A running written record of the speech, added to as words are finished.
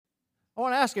I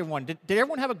want to ask everyone, did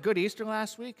everyone have a good Easter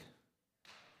last week?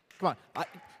 Come on.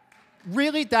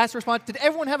 Really? That's the response? Did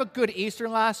everyone have a good Easter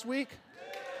last week?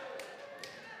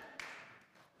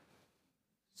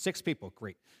 6 people.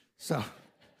 Great. So,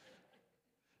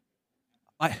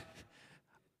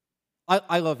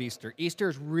 I love Easter. Easter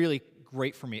is really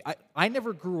great for me. I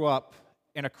never grew up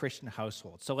in a Christian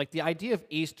household. So, like, the idea of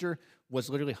Easter was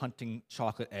literally hunting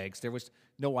chocolate eggs. There was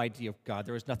no idea of God.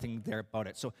 There was nothing there about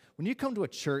it. So, when you come to a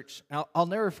church, and I'll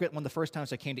never forget one of the first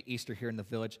times I came to Easter here in the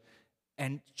village,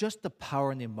 and just the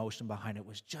power and the emotion behind it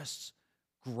was just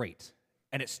great.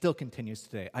 And it still continues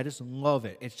today. I just love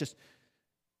it. It's just,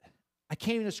 I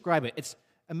can't even describe it.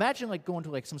 Imagine like going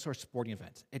to like some sort of sporting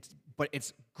event. But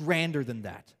it's grander than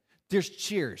that. There's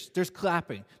cheers, there's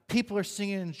clapping, people are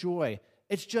singing in joy.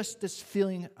 It's just this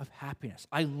feeling of happiness.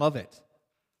 I love it.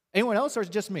 Anyone else, or is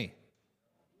it just me?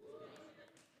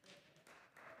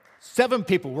 7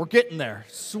 people, we're getting there.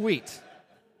 Sweet.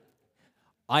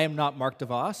 I am not Mark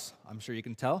DeVos, I'm sure you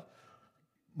can tell.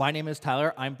 My name is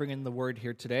Tyler. I'm bringing the word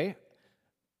here today.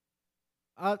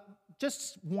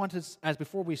 Just want to, as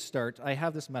before we start, I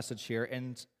have this message here,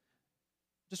 and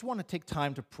just want to take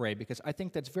time to pray, because I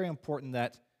think that's very important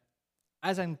that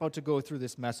as I'm about to go through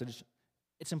this message,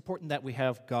 it's important that we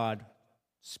have God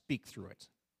speak through it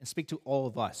and speak to all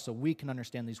of us so we can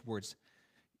understand these words.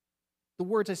 The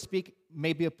words I speak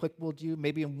may be applicable to you,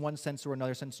 maybe in one sense or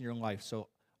another sense in your life. So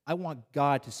I want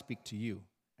God to speak to you,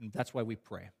 and that's why we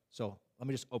pray. So let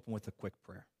me just open with a quick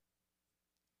prayer.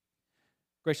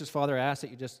 Gracious Father, I ask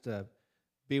that you just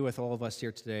be with all of us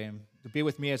here today, and to be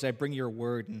with me as I bring your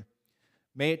word, and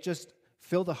may it just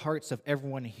fill the hearts of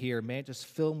everyone here. May it just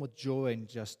fill them with joy and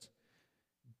just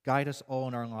guide us all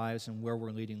in our lives and where we're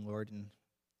leading, Lord. And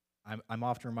I'm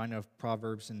often reminded of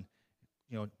Proverbs, and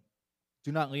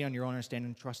do not lean on your own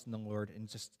understanding, trust in the Lord. And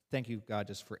just thank you, God,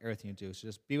 just for everything you do. So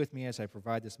just be with me as I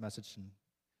provide this message and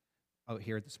out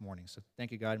here this morning. So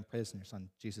thank you, God, and pray this in your Son,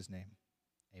 Jesus' name.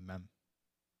 Amen.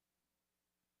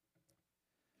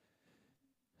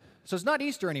 So it's not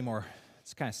Easter anymore.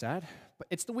 It's kind of sad, but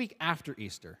it's the week after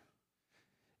Easter.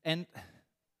 And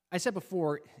I said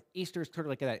before, Easter is sort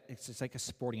of like it's like a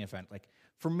sporting event. Like,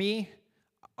 for me,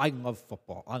 I love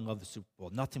football. I love the Super Bowl.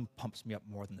 Nothing pumps me up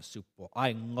more than the Super Bowl.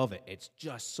 I love it. It's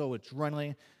just so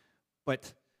adrenaline.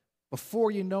 But before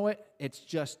you know it, it's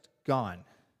just gone.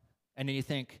 And then you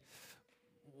think,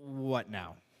 what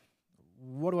now?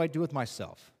 What do I do with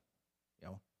myself?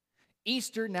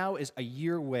 Easter now is a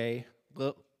year away,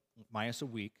 minus a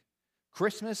week.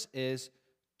 Christmas is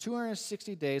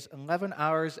 260 days, 11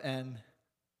 hours, and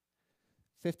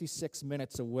 56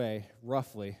 minutes away,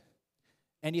 roughly.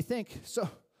 And you think, so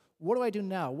what do I do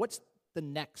now? What's the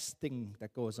next thing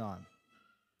that goes on?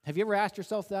 Have you ever asked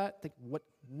yourself that? Think,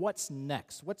 what's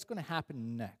next? What's going to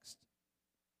happen next?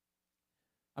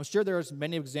 I'm sure there's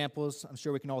many examples. I'm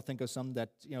sure we can all think of some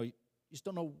that, you just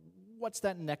don't know what's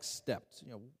that next step.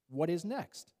 What is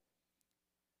next?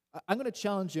 I'm going to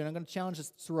challenge you, and I'm going to challenge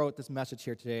us throughout this message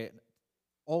here today,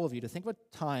 all of you, to think of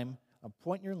a time, a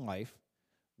point in your life,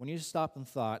 when you stopped and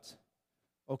thought,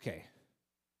 okay,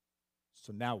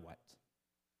 so now what?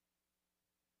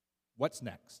 What's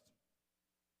next?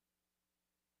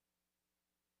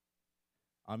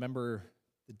 I remember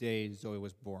the day Zoe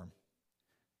was born,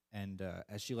 and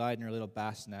as she lied in her little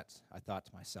bassinet, I thought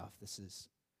to myself, this is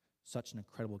such an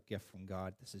incredible gift from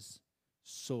God. This is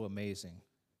so amazing.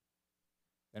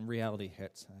 Then reality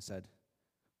hit, and I said,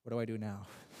 what do I do now?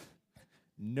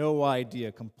 No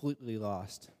idea, completely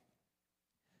lost.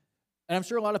 And I'm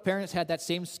sure a lot of parents had that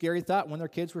same scary thought when their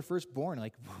kids were first born,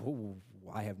 like, oh,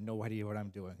 I have no idea what I'm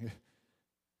doing.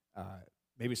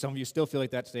 Maybe some of you still feel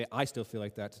like that today. I still feel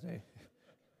like that today.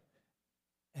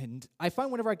 And I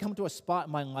find whenever I come to a spot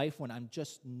in my life when I'm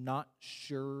just not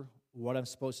sure what I'm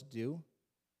supposed to do,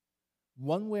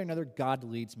 one way or another, God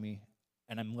leads me,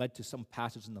 and I'm led to some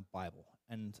passage in the Bible.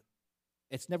 And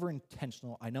it's never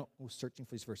intentional. I know I was searching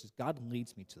for these verses. God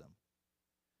leads me to them.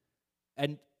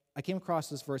 And I came across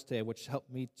this verse today, which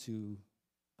helped me to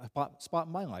a spot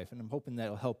in my life, and I'm hoping that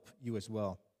it'll help you as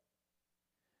well.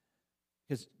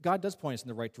 Because God does point us in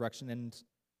the right direction, and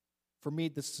for me,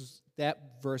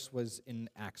 that verse was in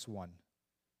Acts 1.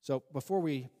 So before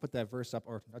we put that verse up,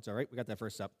 or that's all right, we got that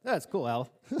verse up. That's cool,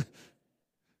 Al.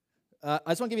 I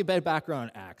just want to give you a bit of background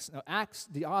on Acts. Now, Acts,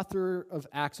 the author of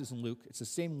Acts is Luke. It's the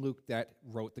same Luke that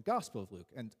wrote the Gospel of Luke.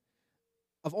 And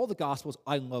of all the Gospels,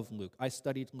 I love Luke. I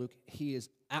studied Luke. He is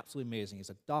absolutely amazing. He's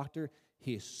a doctor.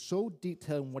 He is so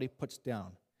detailed in what he puts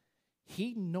down.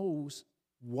 He knows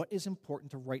what is important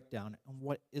to write down and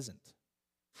what isn't.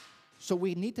 So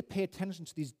we need to pay attention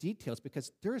to these details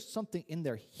because there is something in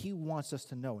there he wants us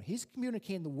to know. He's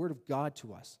communicating the word of God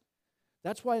to us.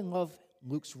 That's why I love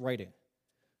Luke's writing.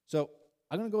 So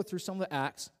I'm going to go through some of the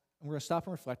Acts, and we're going to stop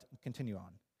and reflect and continue on.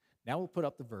 Now we'll put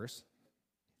up the verse.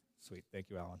 Sweet.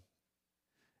 Thank you, Alan.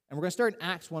 And we're going to start in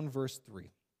Acts 1, verse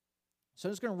 3. So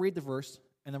I'm just going to read the verse,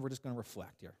 and then we're just going to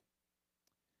reflect here.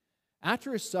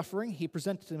 After his suffering, he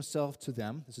presented himself to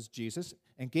them, this is Jesus,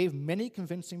 and gave many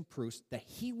convincing proofs that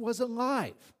he was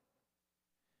alive.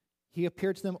 He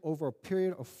appeared to them over a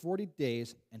period of 40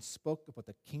 days and spoke about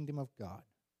the kingdom of God.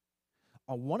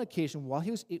 On one occasion, while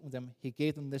he was eating with them, he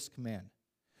gave them this command: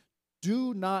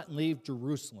 do not leave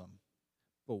Jerusalem,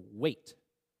 but wait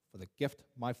for the gift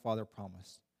my Father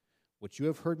promised, which you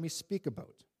have heard me speak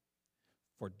about.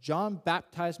 For John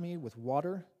baptized me with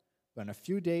water, but in a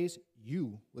few days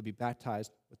you will be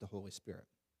baptized with the Holy Spirit.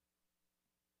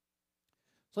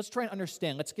 So let's try and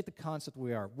understand. Let's get the concept where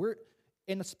we are. We're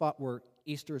in a spot where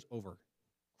Easter is over.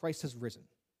 Christ has risen.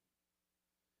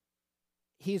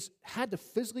 He's had to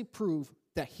physically prove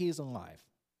that he is alive.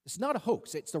 It's not a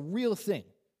hoax. It's a real thing.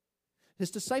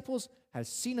 His disciples have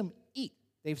seen him eat.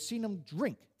 They've seen him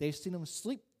drink. They've seen him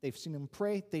sleep. They've seen him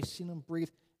pray. They've seen him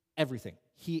breathe. Everything.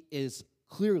 He is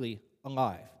clearly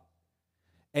alive.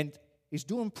 And he's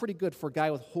doing pretty good for a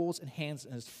guy with holes in hands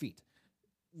and his feet,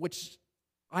 which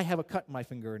I have a cut in my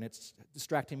finger, and it's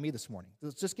distracting me this morning.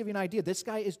 Let's just give you an idea. This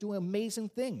guy is doing amazing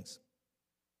things.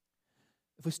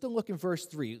 If we still look in verse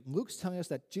 3, Luke's telling us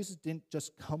that Jesus didn't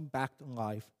just come back to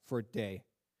life for a day.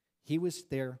 He was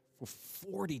there for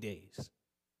 40 days.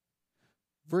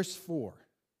 Verse 4,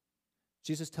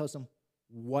 Jesus tells them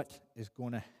what is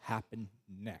going to happen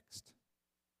next.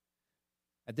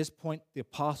 At this point, the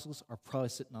apostles are probably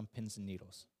sitting on pins and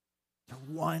needles. They're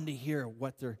wanting to hear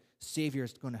what their Savior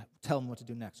is going to tell them what to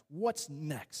do next. What's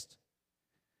next?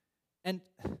 And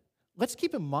let's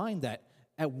keep in mind that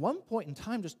at one point in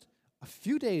time, just a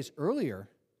few days earlier,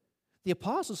 the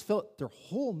apostles felt their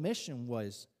whole mission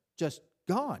was just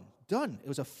gone, done. It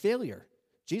was a failure.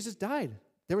 Jesus died.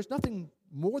 There was nothing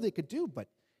more they could do, but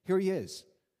here he is.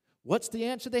 What's the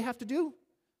answer they have to do?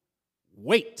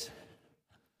 Wait.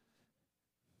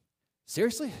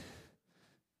 Seriously?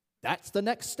 That's the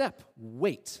next step.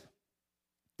 Wait.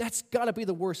 That's got to be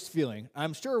the worst feeling.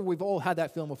 I'm sure we've all had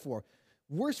that feeling before.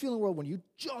 Worst feeling in the world when you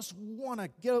just want to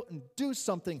get out and do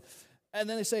something, and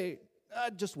then they say,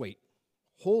 just wait.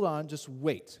 Hold on, just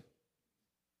wait.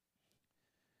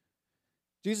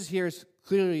 Jesus here is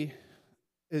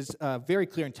very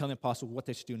clear in telling the apostles what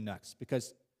they should do next,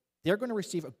 because they're going to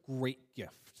receive a great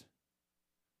gift,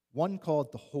 one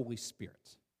called the Holy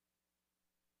Spirit.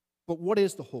 But what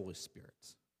is the Holy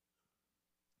Spirit?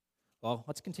 Well,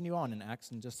 let's continue on in Acts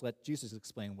and just let Jesus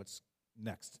explain what's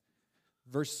next.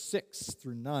 Verse 6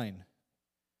 through 9.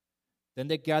 Then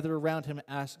they gathered around him and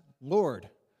asked, Lord,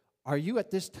 are you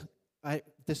at this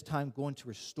time going to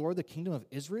restore the kingdom of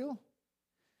Israel?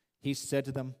 He said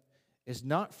to them, it is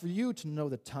not for you to know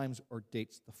the times or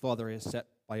dates the Father has set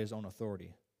by his own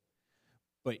authority,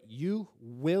 but you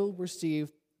will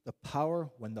receive the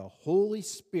power when the Holy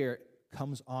Spirit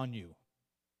comes on you.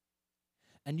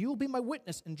 And you will be my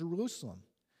witness in Jerusalem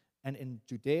and in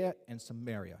Judea and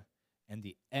Samaria and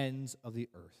the ends of the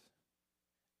earth.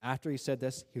 After he said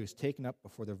this, he was taken up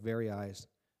before their very eyes,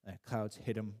 and clouds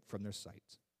hid him from their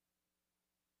sight.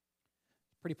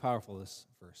 Pretty powerful, this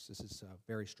verse. This is a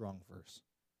very strong verse.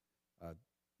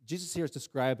 Jesus here is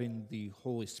describing the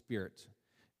Holy Spirit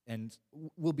and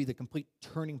will be the complete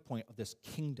turning point of this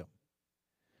kingdom.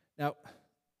 Now,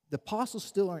 the apostles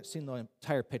still aren't seeing the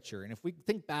entire picture. And if we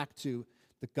think back to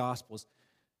the Gospels,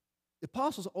 the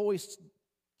apostles always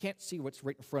can't see what's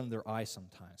right in front of their eyes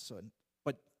sometimes.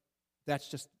 But that's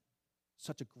just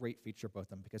such a great feature about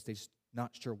them because they're just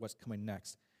not sure what's coming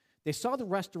next. They saw the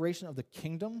restoration of the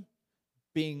kingdom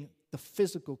being the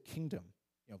physical kingdom.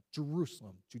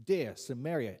 Jerusalem, Judea,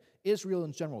 Samaria, Israel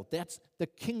in general. That's the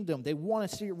kingdom. They want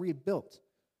to see it rebuilt.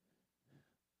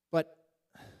 But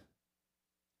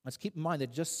let's keep in mind they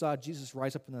just saw Jesus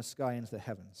rise up in the sky into the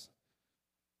heavens.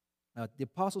 The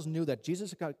apostles knew that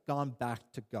Jesus had gone back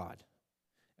to God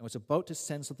and was about to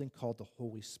send something called the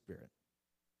Holy Spirit.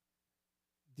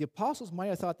 The apostles might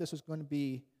have thought this was going to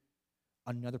be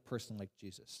another person like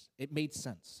Jesus. It made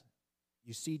sense.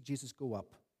 You see Jesus go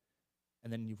up,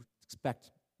 and then you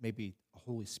expect maybe a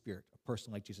Holy Spirit, a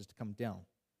person like Jesus, to come down.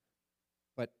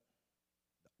 But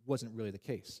that wasn't really the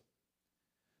case.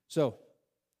 So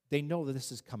they know that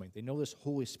this is coming. They know this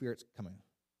Holy Spirit's coming.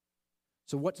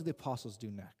 So what do the apostles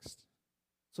do next?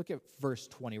 Let's look at verse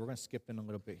 20. We're going to skip in a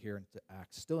little bit here into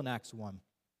Acts. Still in Acts 1.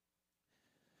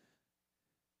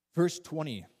 Verse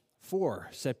 20. For,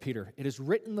 said Peter, it is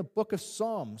written in the book of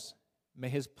Psalms, may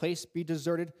his place be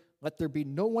deserted, let there be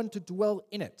no one to dwell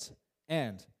in it,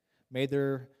 and may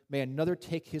another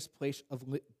take his place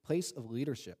of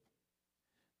leadership.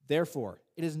 Therefore,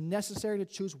 it is necessary to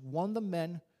choose one of the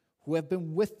men who have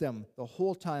been with them the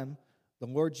whole time the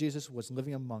Lord Jesus was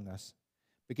living among us,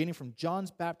 beginning from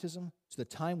John's baptism to the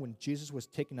time when Jesus was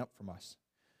taken up from us.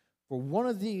 For one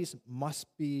of these must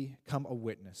become a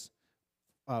witness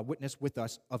with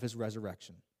us of his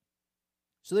resurrection.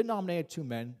 So they nominated 2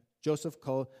 men, Joseph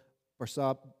called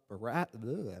Barsabas,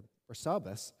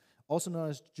 also known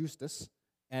as Justus,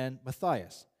 and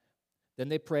Matthias. Then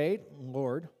they prayed,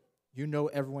 Lord, you know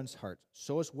everyone's heart.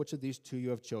 Show us which of these 2 you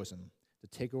have chosen to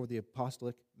take over the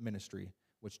apostolic ministry,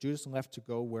 which Judas left to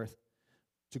go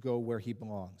where he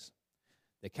belongs.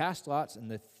 They cast lots, and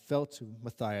they fell to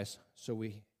Matthias, so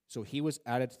he was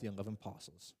added to the 11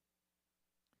 apostles.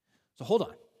 So hold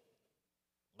on.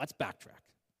 Let's backtrack.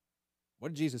 What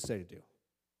did Jesus say to do?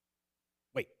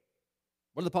 Wait.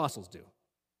 What do the apostles do?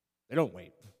 They don't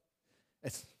wait.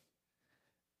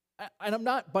 And I'm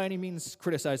not by any means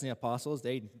criticizing the apostles.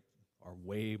 They are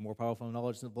way more powerful and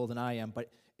knowledgeable than I am,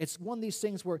 but it's one of these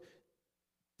things where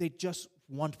they just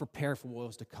wanted to prepare for what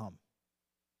was to come.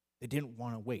 They didn't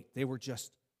want to wait. They were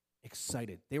just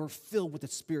excited. They were filled with the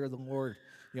Spirit of the Lord.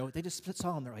 They just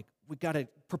saw him. They're like, we got to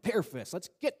prepare for this. Let's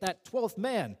get that 12th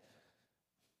man.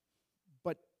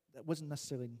 But that wasn't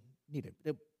necessarily needed.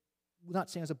 We're not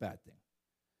saying it's a bad thing.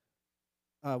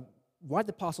 Why did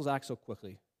the apostles act so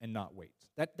quickly and not wait?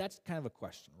 That's kind of a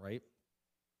question, right?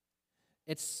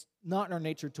 It's not in our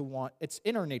nature it's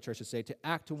in our nature, I should say, to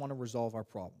act to want to resolve our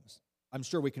problems. I'm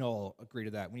sure we can all agree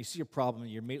to that. When you see a problem,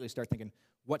 you immediately start thinking,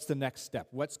 what's the next step?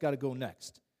 What's got to go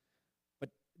next? But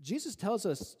Jesus tells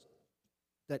us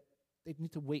that they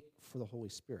need to wait for the Holy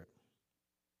Spirit.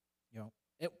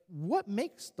 What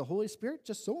makes the Holy Spirit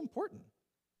just so important?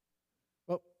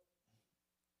 Well,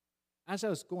 as I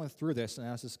was going through this and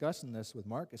I was discussing this with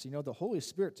Marcus, the Holy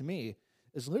Spirit to me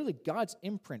is literally God's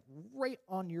imprint right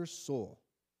on your soul.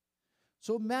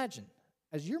 So imagine,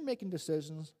 as you're making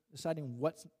decisions, deciding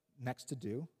what's next to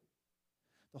do,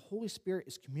 the Holy Spirit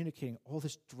is communicating all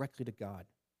this directly to God.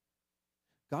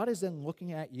 God is then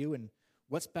looking at you and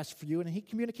what's best for you, and he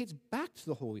communicates back to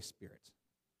the Holy Spirit.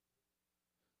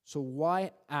 So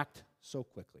why act so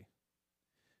quickly?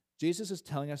 Jesus is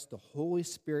telling us the Holy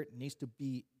Spirit needs to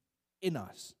be in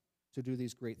us to do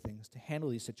these great things, to handle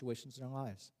these situations in our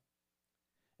lives.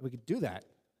 And we can do that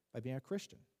by being a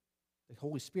Christian. The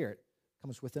Holy Spirit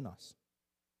comes within us.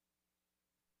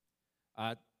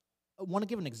 I want to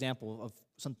give an example of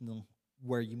something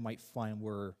where you might find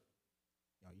where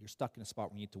you're stuck in a spot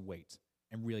where you need to wait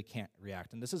and really can't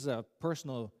react. And this is a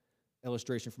personal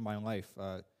illustration from my own life.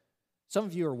 Some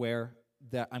of you are aware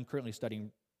that I'm currently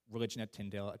studying religion at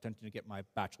Tyndale, attempting to get my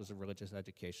bachelor's of religious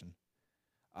education.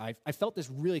 I felt this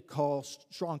really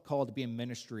strong call to be in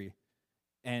ministry,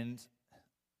 and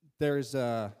there's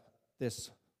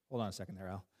this. Hold on a second there,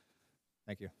 Al.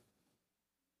 Thank you.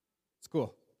 It's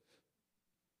cool.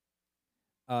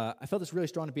 I felt this really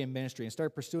strong to be in ministry and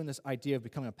started pursuing this idea of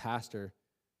becoming a pastor.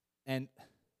 And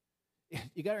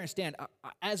you got to understand,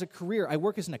 as a career, I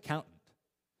work as an accountant.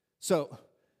 So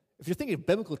if you're thinking of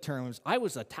biblical terms, I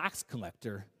was a tax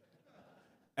collector.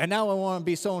 And now I want to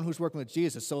be someone who's working with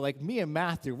Jesus. So like me and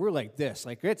Matthew, we're like this.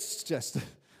 Like it's just,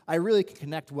 I really can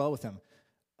connect well with him.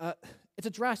 It's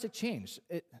a drastic change.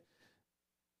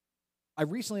 I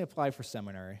recently applied for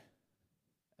seminary.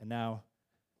 And now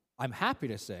I'm happy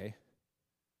to say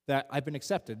that I've been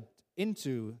accepted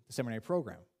into the seminary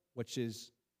program, which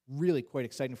is really quite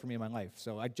exciting for me in my life.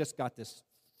 So I just got this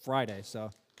Friday, so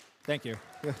thank you.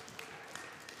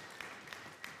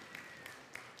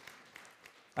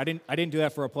 I didn't do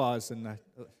that for applause, and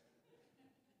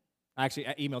I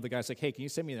emailed the guy, like, hey, can you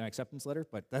send me an acceptance letter?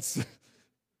 But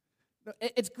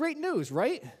it's great news,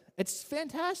 right? It's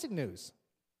fantastic news.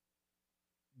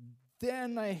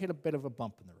 Then I hit a bit of a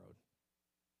bump in the road.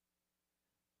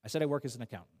 I said I work as an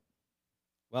accountant.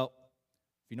 Well,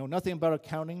 if you know nothing about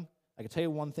accounting, I can tell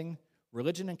you one thing.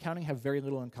 Religion and accounting have very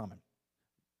little in common.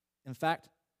 In fact,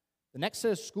 the next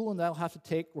set of schooling that I'll have to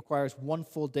take requires 1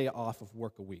 full day off of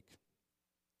work a week.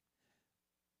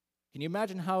 Can you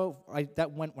imagine how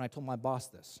that went when I told my boss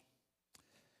this?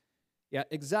 Yeah,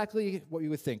 exactly what you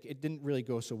would think. It didn't really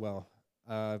go so well.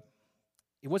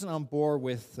 He wasn't on board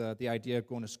with the idea of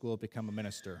going to school to become a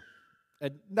minister.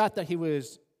 Not that he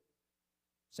was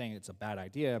saying it's a bad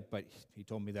idea, but he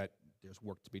told me that there's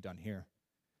work to be done here.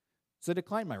 So I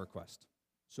declined my request.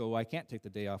 So I can't take the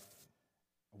day off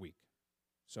a week.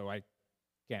 So I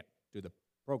can't do the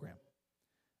program.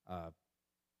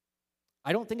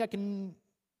 I don't think I can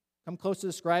come close to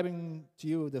describing to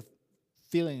you the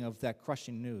feeling of that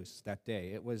crushing news that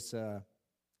day. It was, the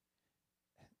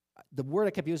word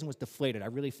I kept using was deflated. I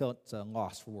really felt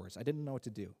lost for words. I didn't know what to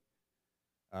do.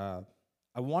 I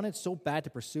wanted so bad to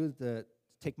pursue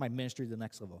take my ministry to the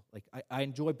next level. Like, I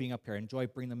enjoy being up here. I enjoy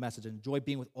bringing the message. I enjoy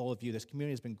being with all of you. This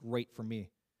community has been great for me.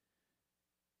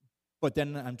 But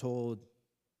then I'm told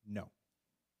no.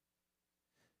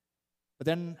 But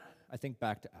then I think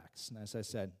back to Acts. And as I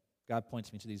said, God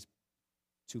points me to these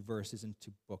 2 verses and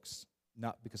 2 books,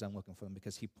 not because I'm looking for them,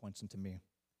 because he points them to me.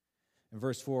 In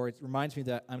verse 4, it reminds me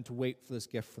that I'm to wait for this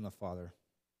gift from the Father.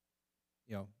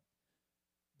 You know,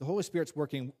 the Holy Spirit's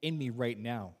working in me right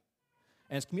now.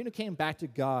 And it's communicating back to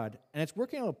God, and it's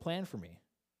working on a plan for me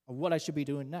of what I should be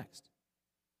doing next.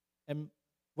 And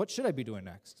what should I be doing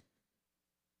next?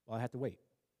 Well, I have to wait.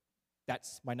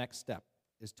 That's my next step,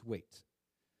 is to wait.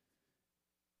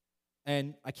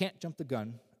 And I can't jump the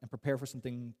gun and prepare for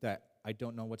something that I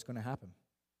don't know what's going to happen.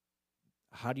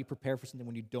 How do you prepare for something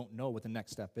when you don't know what the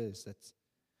next step is? That's,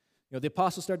 the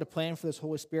apostles started to plan for this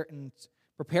Holy Spirit and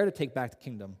prepare to take back the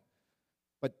kingdom,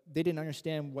 but they didn't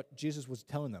understand what Jesus was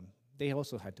telling them. They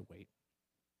also had to wait.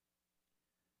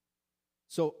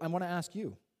 So I want to ask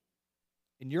you,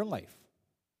 in your life,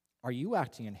 are you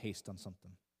acting in haste on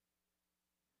something?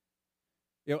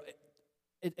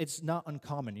 It's not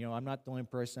uncommon. I'm not the only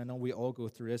person. I know we all go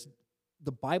through this.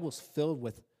 The Bible's filled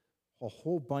with a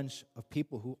whole bunch of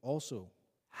people who also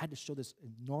had to show this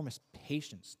enormous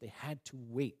patience. They had to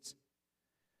wait.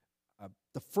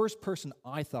 The first person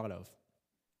I thought of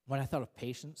when I thought of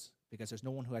patience, because there's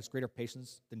no one who has greater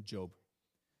patience than Job.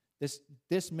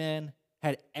 This man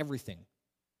had everything.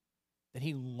 Then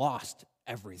he lost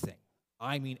everything.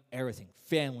 I mean everything.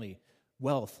 Family,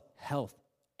 wealth, health,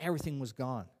 everything was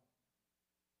gone.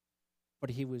 But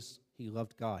he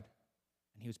loved God,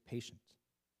 and he was patient.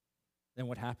 Then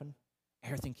what happened?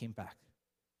 Everything came back.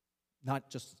 Not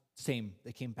just same,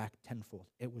 they came back tenfold.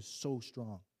 It was so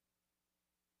strong.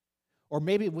 Or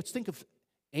maybe let's think of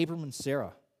Abram and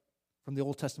Sarah from the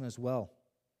Old Testament as well.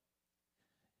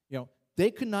 They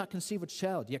could not conceive a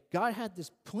child, yet God had this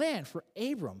plan for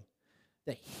Abram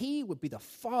that he would be the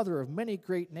father of many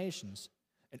great nations.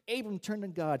 And Abram turned to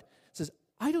God and says,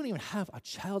 I don't even have a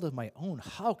child of my own.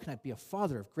 How can I be a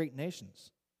father of great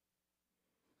nations?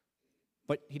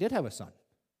 But he did have a son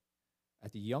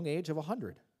at the young age of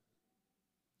 100.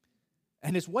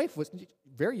 And his wife was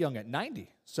very young at 90.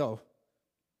 So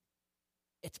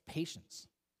it's patience,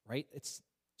 right? It's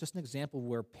just an example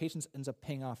where patience ends up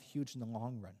paying off huge in the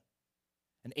long run.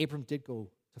 And Abram did go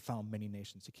to found many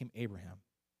nations. He became Abraham.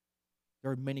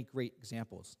 There are many great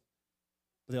examples,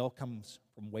 but it all comes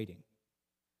from waiting.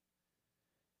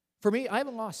 For me, I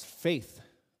haven't lost faith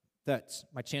that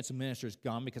my chance of ministry is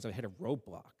gone because I hit a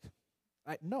roadblock.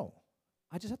 No,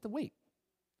 I just have to wait.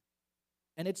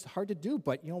 And it's hard to do,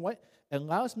 but you know what? It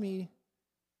allows me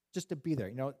just to be there.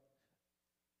 I'm going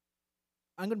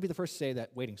to be the first to say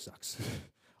that waiting sucks.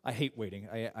 I hate waiting.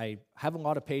 I have a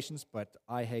lot of patience, but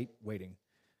I hate waiting.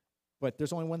 But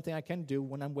there's only one thing I can do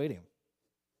when I'm waiting.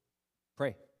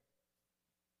 Pray.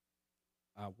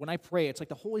 When I pray, it's like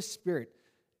the Holy Spirit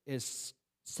is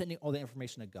sending all the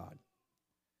information to God.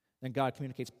 Then God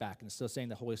communicates back and is still saying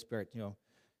to the Holy Spirit,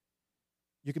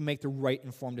 you can make the right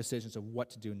informed decisions of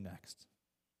what to do next.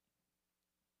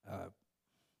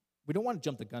 We don't want to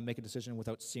jump the gun, make a decision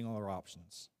without seeing all our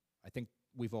options. I think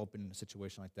we've all been in a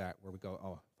situation like that where we go,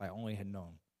 oh, if I only had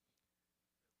known.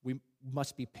 We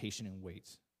must be patient and wait.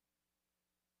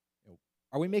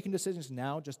 Are we making decisions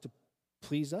now just to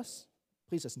please us?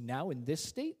 Please us now in this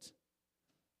state?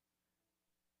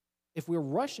 If we're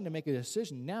rushing to make a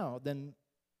decision now, then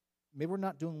maybe we're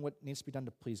not doing what needs to be done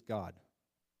to please God.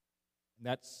 And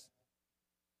that's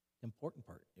the important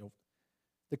part.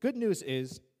 The good news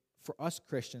is, for us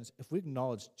Christians, if we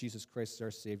acknowledge Jesus Christ as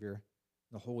our Savior,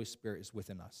 the Holy Spirit is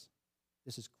within us.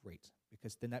 This is great,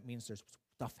 because then that means there's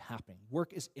stuff happening.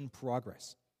 Work is in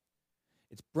progress.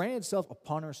 It's branded itself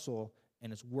upon our soul,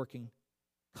 and it's working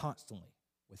constantly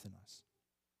within us.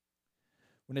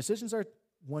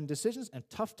 When decisions and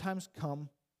tough times come,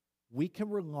 we can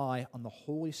rely on the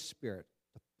Holy Spirit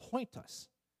to point us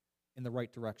in the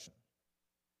right direction.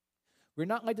 We're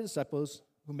not like the disciples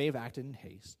who may have acted in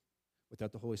haste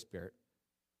without the Holy Spirit.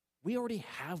 We already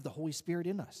have the Holy Spirit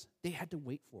in us. They had to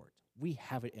wait for it. We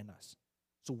have it in us.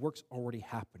 So work's already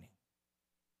happening.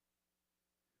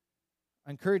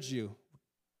 I encourage you,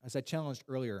 as I challenged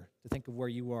earlier, to think of where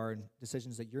you are and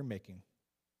decisions that you're making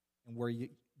and where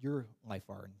your life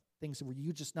are and things where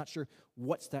you're just not sure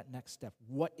what's that next step.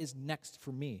 What is next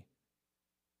for me?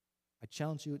 I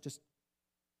challenge you just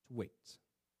to wait.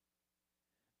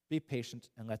 Be patient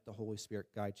and let the Holy Spirit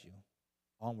guide you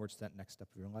onwards to that next step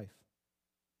of your life.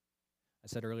 I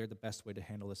said earlier the best way to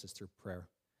handle this is through prayer.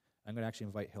 I'm going to actually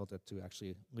invite Hilda to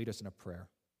actually lead us in a prayer.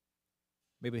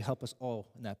 Maybe help us all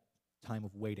in that time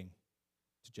of waiting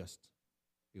to just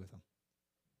be with him.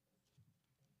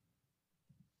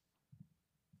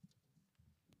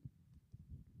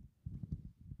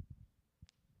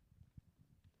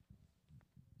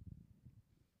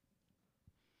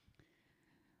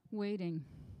 Waiting.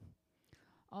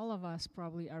 All of us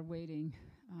probably are waiting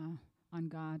on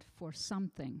God for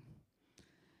something.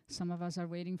 Some of us are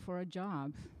waiting for a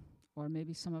job, or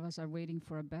maybe some of us are waiting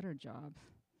for a better job.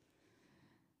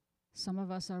 Some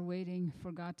of us are waiting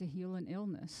for God to heal an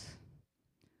illness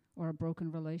or a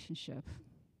broken relationship.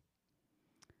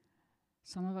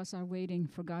 Some of us are waiting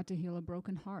for God to heal a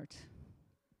broken heart.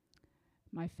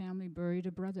 My family buried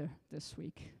a brother this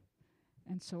week,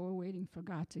 and so we're waiting for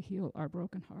God to heal our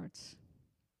broken hearts.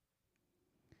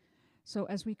 So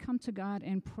as we come to God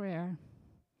in prayer,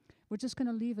 we're just going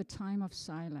to leave a time of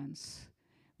silence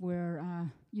where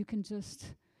you can just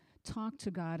talk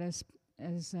to God, as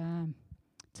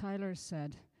Tyler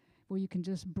said, where you can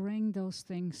just bring those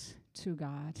things to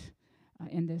God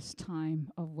in this time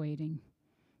of waiting,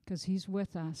 because he's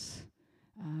with us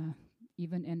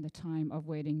even in the time of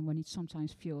waiting when he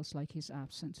sometimes feels like he's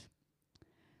absent.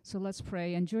 So let's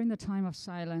pray, and during the time of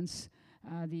silence,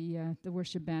 the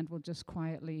worship band will just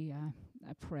quietly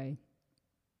pray.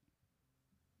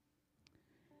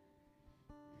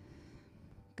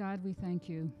 God, we thank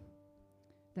you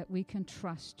that we can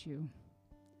trust you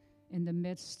in the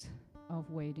midst of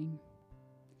waiting,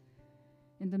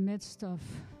 in the midst of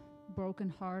broken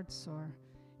hearts, or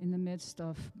in the midst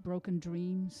of broken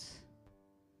dreams,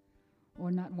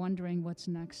 or not wondering what's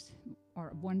next,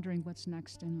 or wondering what's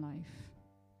next in life.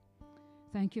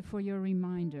 Thank you for your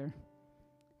reminder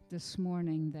this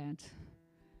morning that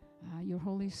your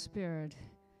Holy Spirit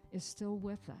is still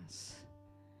with us,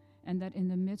 and that in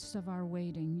the midst of our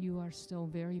waiting, you are still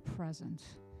very present,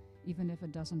 even if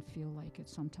it doesn't feel like it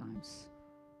sometimes.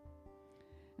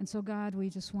 And so, God, we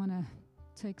just want to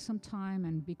take some time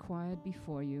and be quiet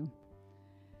before you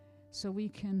so we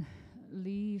can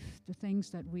leave the things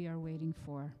that we are waiting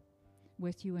for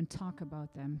with you and talk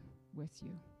about them with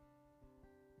you.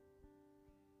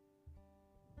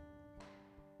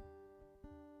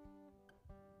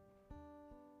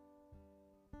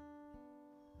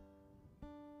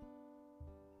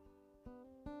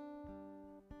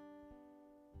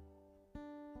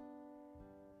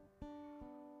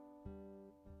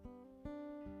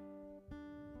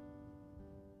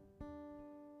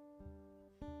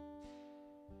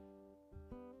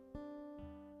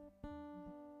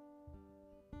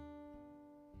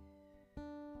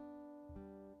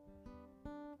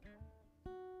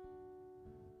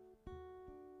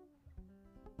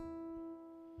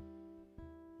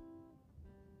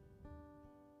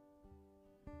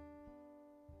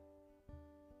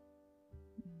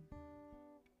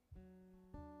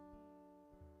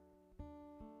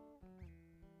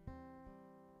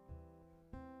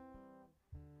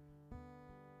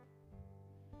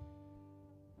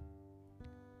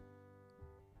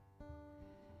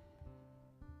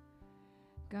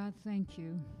 God, thank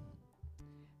you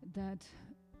that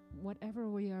whatever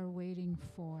we are waiting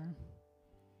for,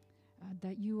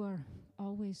 that you are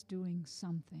always doing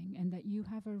something, and that you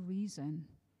have a reason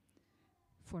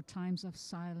for times of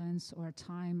silence, or a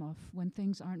time of when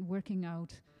things aren't working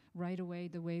out right away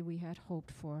the way we had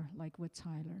hoped for, like with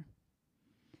Tyler.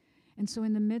 And so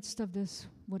in the midst of this,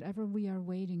 whatever we are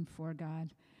waiting for,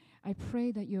 God, I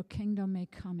pray that your kingdom may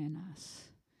come in us,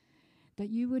 that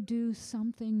you would do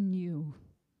something new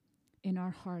in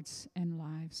our hearts and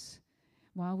lives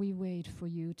while we wait for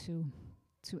you to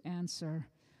answer,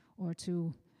 or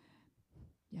to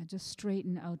just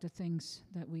straighten out the things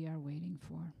that we are waiting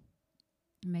for.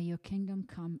 May your kingdom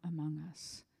come among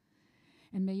us,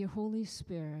 and may your Holy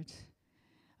Spirit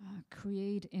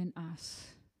create in us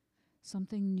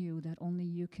something new that only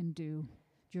you can do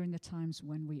during the times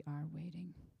when we are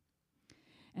waiting.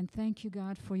 And thank you,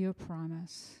 God, for your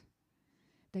promise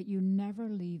that you never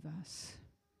leave us,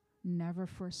 never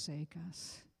forsake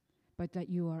us, but that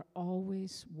you are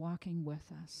always walking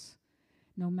with us.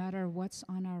 No matter what's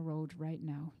on our road right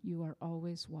now, you are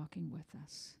always walking with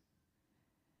us.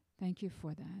 Thank you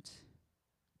for that.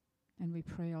 And we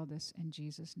pray all this in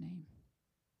Jesus' name.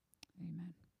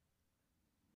 Amen.